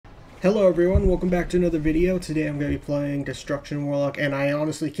Hello everyone, welcome back to another video. Today I'm going to be playing Destruction Warlock, and I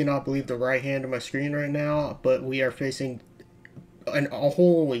honestly cannot believe the right hand of my screen right now, but we are facing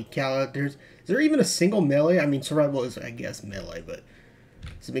holy cow, is there even a single melee? I mean, survival is, I guess, melee, but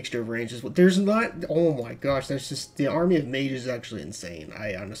it's a mixture of ranges. There's not, oh my gosh, that's just, the army of mages is actually insane.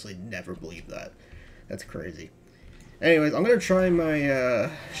 I honestly never believed that. That's crazy. Anyways, I'm going to try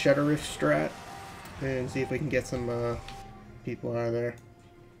my Shadow Rift strat, and see if we can get some people out of there.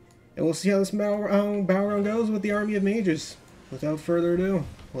 And we'll see how this battle round goes with the Army of Mages. Without further ado,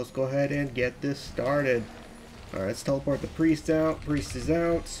 let's go ahead and get this started. Alright, let's teleport the priest out. Priest is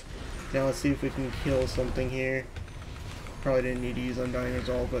out. Now let's see if we can kill something here. Probably didn't need to use Undying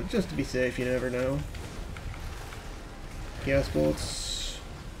Resolve, but just to be safe, you never know. Gas bolts.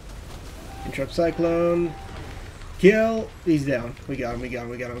 Interrupt Cyclone. Kill! He's down. We got him, we got him,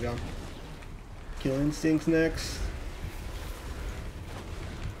 we got him, we got him. Kill Instincts next.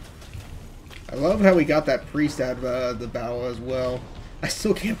 I love how we got that priest out of the battle as well. I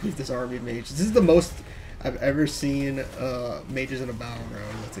still can't believe this army of mages. This is the most I've ever seen mages in a battle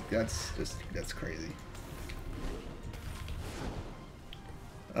round. That's crazy.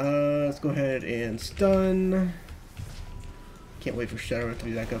 Let's go ahead and stun. Can't wait for Shadow Rift to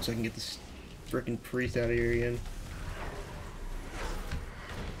be back up so I can get this freaking priest out of here again.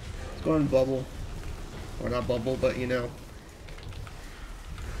 Let's go ahead and bubble. Or not bubble, but you know.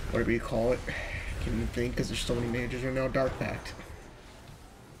 Whatever you call it. Can't even think because there's so many mages right now. Dark Pact.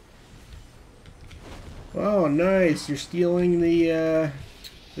 Oh, nice. You're stealing the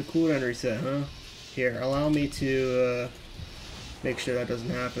cooldown reset, huh? Here, allow me to make sure that doesn't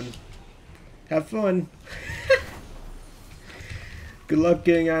happen. Have fun. Good luck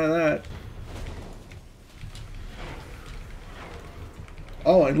getting out of that.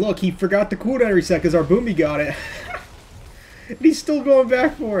 Oh, and look, he forgot the cooldown reset because our Boomy got it. And he's still going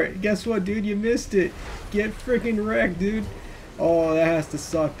back for it. Guess what, dude? You missed it. Get freaking wrecked, dude. Oh, that has to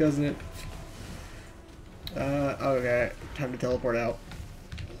suck, doesn't it? Okay. Time to teleport out.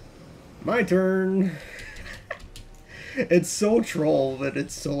 My turn. It's so troll, but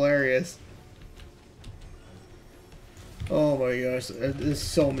it's hilarious. Oh my gosh. There's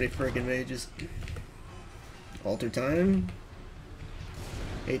so many freaking mages. Alter time.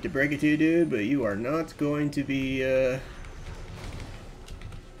 Hate to break it to you, dude, but you are not going to be,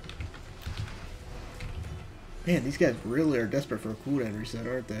 Man, these guys really are desperate for a cooldown reset,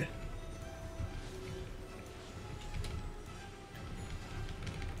 aren't they?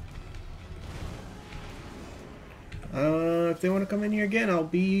 If they want to come in here again, I'll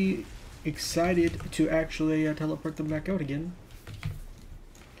be excited to actually teleport them back out again.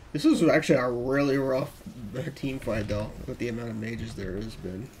 This was actually a really rough team fight, though, with the amount of mages there has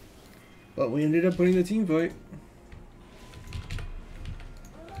been. But we ended up winning the team fight.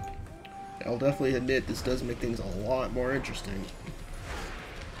 I'll definitely admit this does make things a lot more interesting.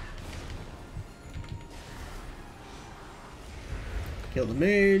 Kill the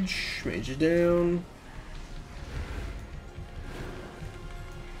mage. Mage is down.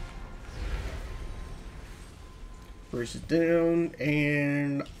 Bruce is down.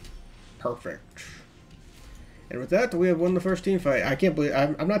 And perfect. And with that, we have won the first team fight. I can't believe...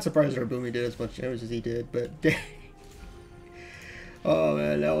 I'm not surprised our Boomy did as much damage as he did, but... Oh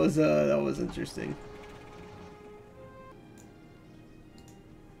man, that was interesting.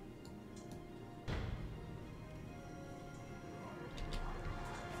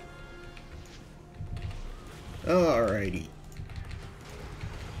 Alrighty.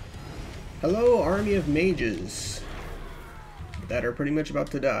 Hello, army of mages that are pretty much about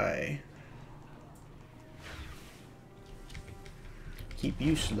to die. Keep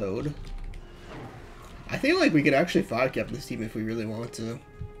you slowed. I feel like we could actually 5-cap this team if we really want to.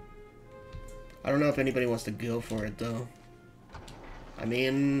 I don't know if anybody wants to go for it, though. I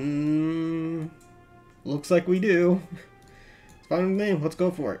mean... Looks like we do. It's fine with me. Let's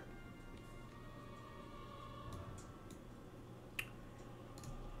go for it.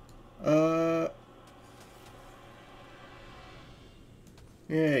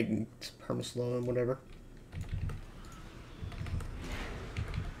 Yeah, you can perma-slow him, whatever.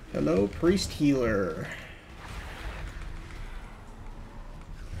 Hello, Priest Healer.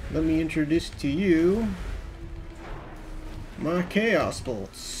 Let me introduce to you my Chaos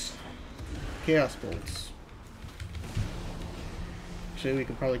Bolts. Chaos Bolts. Actually, we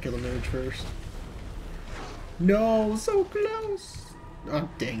can probably kill the mage first. No, so close! Oh,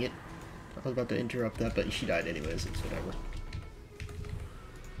 dang it. I was about to interrupt that, but she died anyways, it's whatever.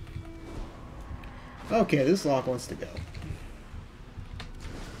 Okay, this lock wants to go.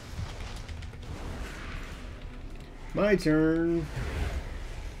 My turn.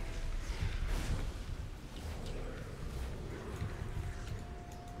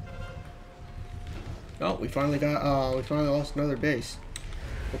 Oh, we finally lost another base.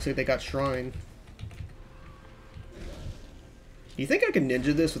 Looks like they got shrine. Do you think I can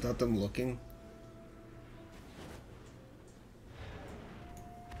ninja this without them looking?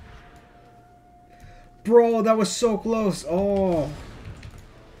 Bro, that was so close. Oh.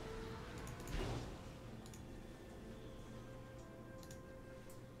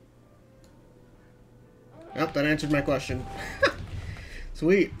 Yep, that answered my question.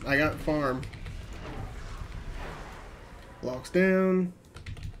 Sweet, I got farm. Locks down.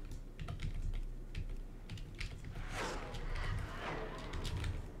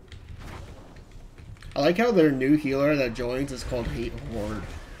 I like how their new healer that joins is called Hate Horde.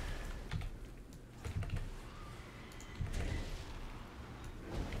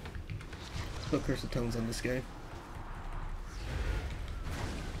 Let's put Curse of Tongues on this guy.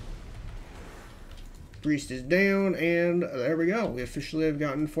 Priest is down, and there we go. We officially have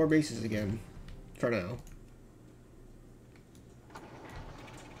gotten 4 bases again. For now.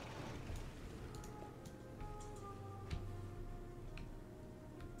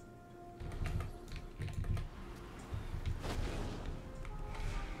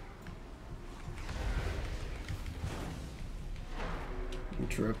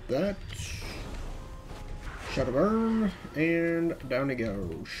 Interrupt that. Shut a burn, and down he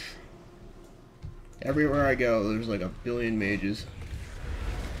goes. Everywhere I go, there's like a billion mages.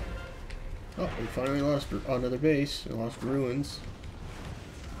 Oh, we finally lost another base. We lost ruins.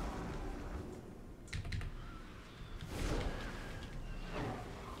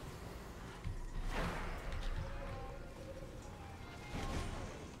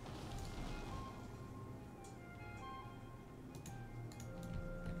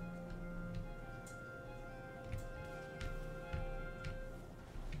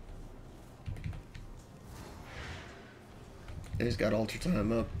 And he's got altar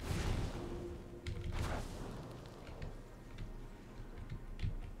time up.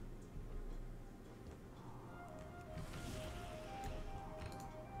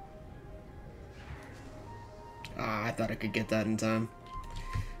 Ah, I thought I could get that in time.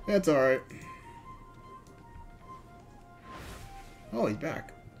 That's alright. Oh, he's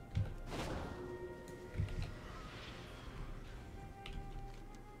back.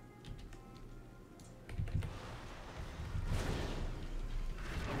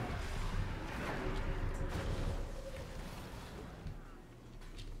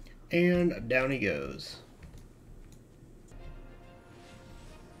 And down he goes.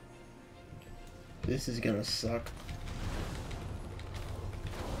 This is gonna suck.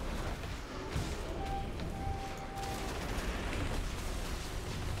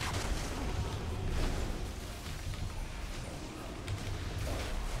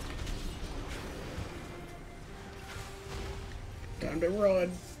 Time to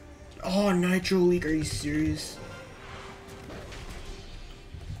run. Oh, Nitro Leak, are you serious?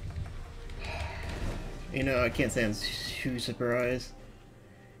 You know, I can't say I'm too surprised.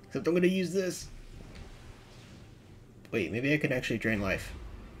 Except I'm gonna use this. Wait, maybe I can actually drain life.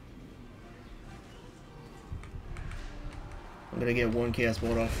 I'm gonna get 1 chaos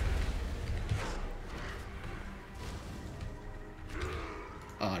bolt off.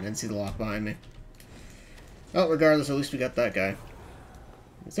 Oh, I didn't see the lock behind me. Oh, regardless, at least we got that guy.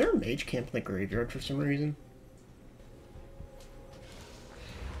 Is there a mage camp in the graveyard for some reason?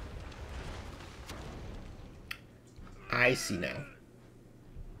 I see now.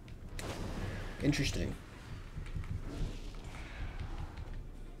 Interesting.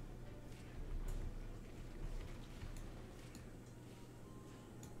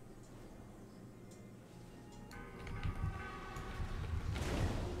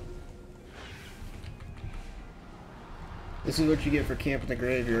 This is what you get for camp in the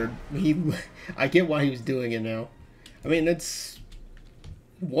graveyard. I get why he was doing it now. I mean, that's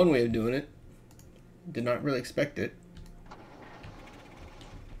one way of doing it. Did not really expect it.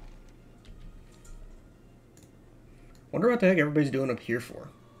 Wonder what the heck everybody's doing up here for.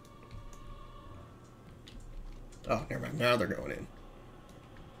 Oh, never mind. Now they're going in.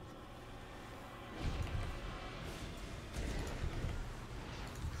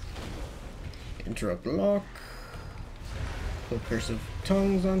 Interrupt the lock. Put Curse of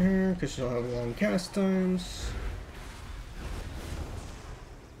Tongues on her because she'll have long cast times.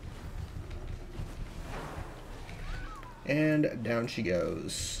 And down she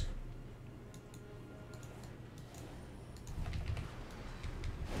goes.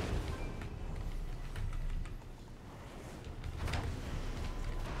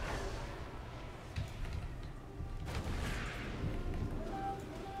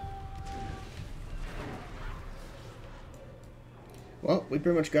 Well, we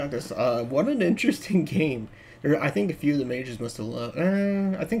pretty much got this. What an interesting game. I think a few of the mages must have left.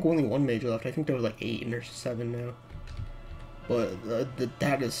 I think only one mage left. I think there were like 8 or 7 now. But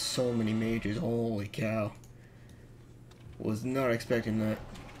that is so many mages. Holy cow. Was not expecting that.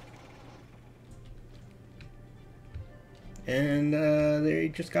 And they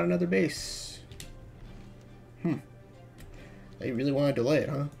just got another base. They really want to delay it,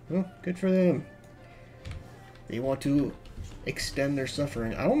 huh? Well, good for them. They want to extend their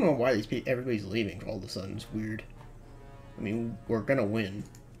suffering. I don't know why everybody's leaving all of a sudden. It's weird. I mean, we're gonna win.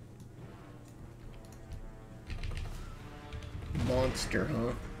 Monster,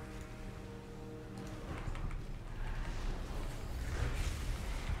 huh?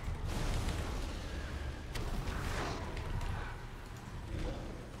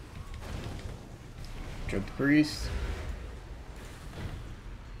 Jump the priest.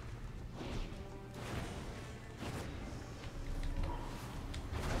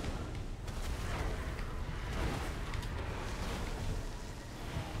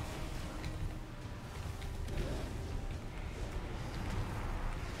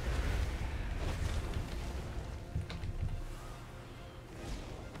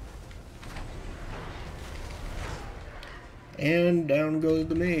 And down goes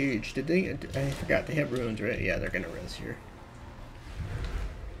the mage. Did they? I forgot they have runes, right? Yeah, they're gonna res here.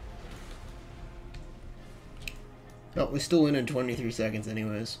 Oh, we still win in 23 seconds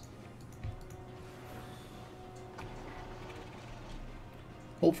anyways.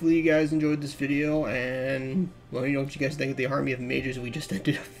 Hopefully you guys enjoyed this video, and let me know what you guys think of the army of mages we just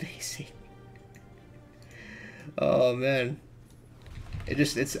ended up facing. Oh man.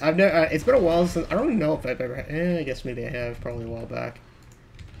 It's been a while since, I don't know if I've ever, I guess maybe I have, probably a while back.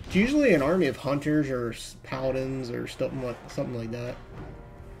 It's usually an army of hunters or paladins or something like that.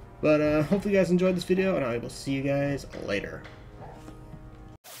 But hopefully you guys enjoyed this video, and I will see you guys later.